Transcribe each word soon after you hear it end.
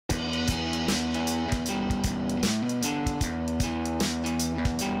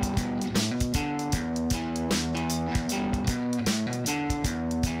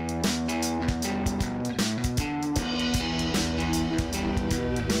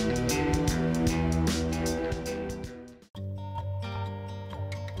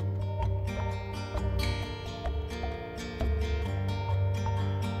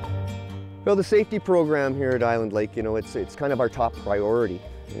Well, the safety program here at Island Lake, it's kind of our top priority.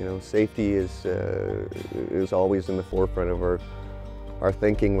 Safety is always in the forefront of our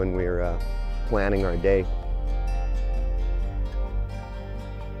thinking when we're planning our day.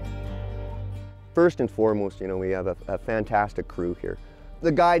 First and foremost, we have a fantastic crew here.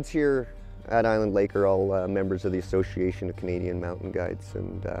 The guides here at Island Lake are all members of the Association of Canadian Mountain Guides,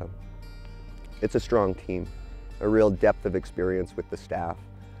 and it's a strong team, a real depth of experience with the staff,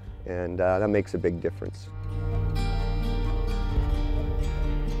 and that makes a big difference.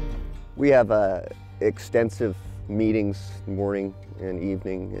 We have extensive meetings morning and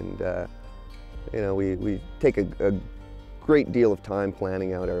evening, and we take a great deal of time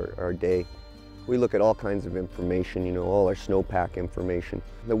planning out our day. We look at all kinds of information, all our snowpack information.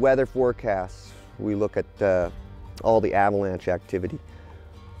 The weather forecasts, we look at all the avalanche activity.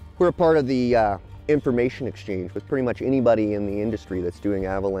 We're a part of the information exchange with pretty much anybody in the industry that's doing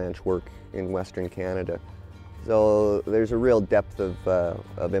avalanche work in Western Canada. So there's a real depth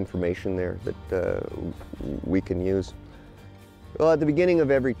of information there that we can use. Well, at the beginning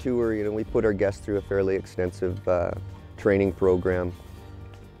of every tour, we put our guests through a fairly extensive training program.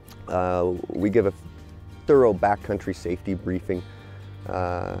 We give a thorough backcountry safety briefing.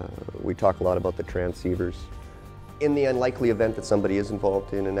 We talk a lot about the transceivers. In the unlikely event that somebody is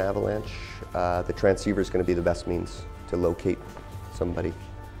involved in an avalanche, the transceiver is going to be the best means to locate somebody.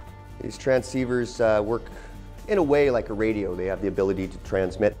 These transceivers work in a way like a radio. They have the ability to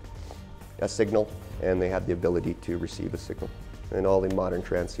transmit a signal, and they have the ability to receive a signal. And all the modern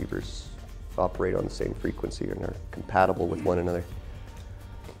transceivers operate on the same frequency and are compatible with one another.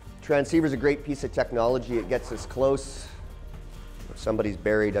 Transceiver is a great piece of technology. It gets us close. If somebody's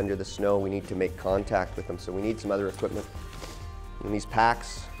buried under the snow, we need to make contact with them, so we need some other equipment. In these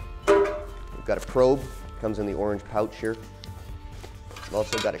packs, we've got a probe, comes in the orange pouch here. We've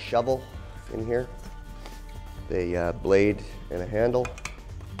also got a shovel in here, the blade and a handle.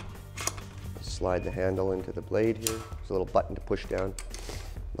 Slide the handle into the blade here. There's a little button to push down,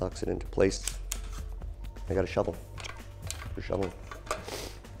 locks it into place. I got a shovel for shoveling.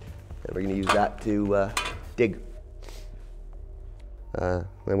 And we're going to use that to dig.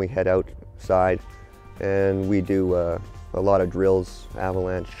 Then we head outside and we do a lot of drills,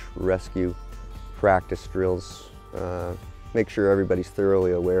 avalanche rescue, practice drills, make sure everybody's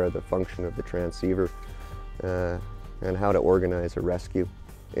thoroughly aware of the function of the transceiver and how to organize a rescue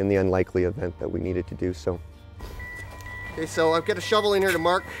in the unlikely event that we needed to do so. Okay, so I've got a shovel in here to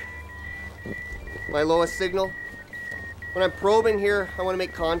mark my lowest signal. When I'm probing here, I want to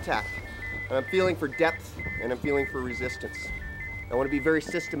make contact. And I'm feeling for depth and I'm feeling for resistance. I want to be very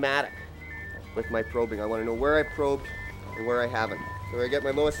systematic with my probing. I want to know where I probed and where I haven't. So when I get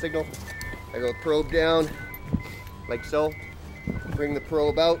my lowest signal, I go probe down like so, bring the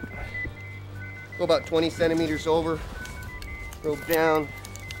probe out, go about 20 centimeters over, probe down,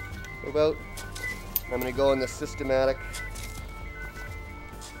 probe out. I'm going to go in the systematic,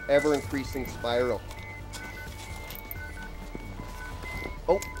 ever-increasing spiral.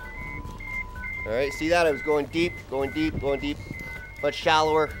 Oh, all right, see that? I was going deep, much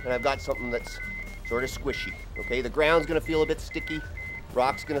shallower, and I've got something that's sort of squishy, okay? The ground's gonna feel a bit sticky,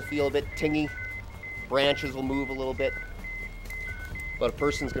 rock's gonna feel a bit tingy, branches will move a little bit, but a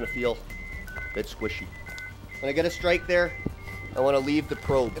person's gonna feel a bit squishy. When I get a strike there, I wanna leave the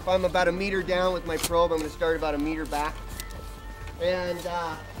probe. If I'm about a meter down with my probe, I'm gonna start about a meter back, and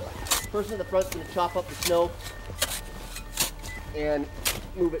the person in the front's gonna chop up the snow and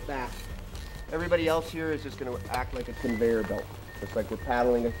move it back. Everybody else here is just going to act like a conveyor belt. It's like we're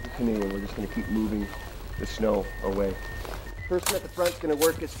paddling a canoe and we're just going to keep moving the snow away. The person at the front is going to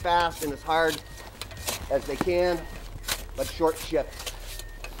work as fast and as hard as they can, but short shifts.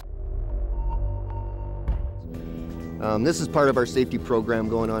 This is part of our safety program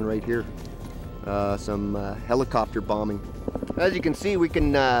going on right here. Some helicopter bombing. As you can see, we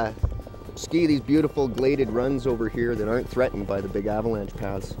can ski these beautiful gladed runs over here that aren't threatened by the big avalanche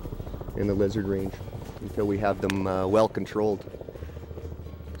paths in the Lizard Range until we have them well controlled.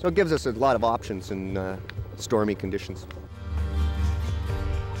 So it gives us a lot of options in stormy conditions.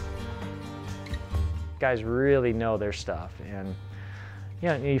 Guys really know their stuff, and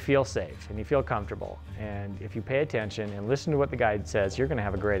you feel safe and you feel comfortable. And if you pay attention and listen to what the guide says, you're going to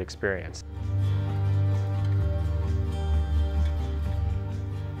have a great experience.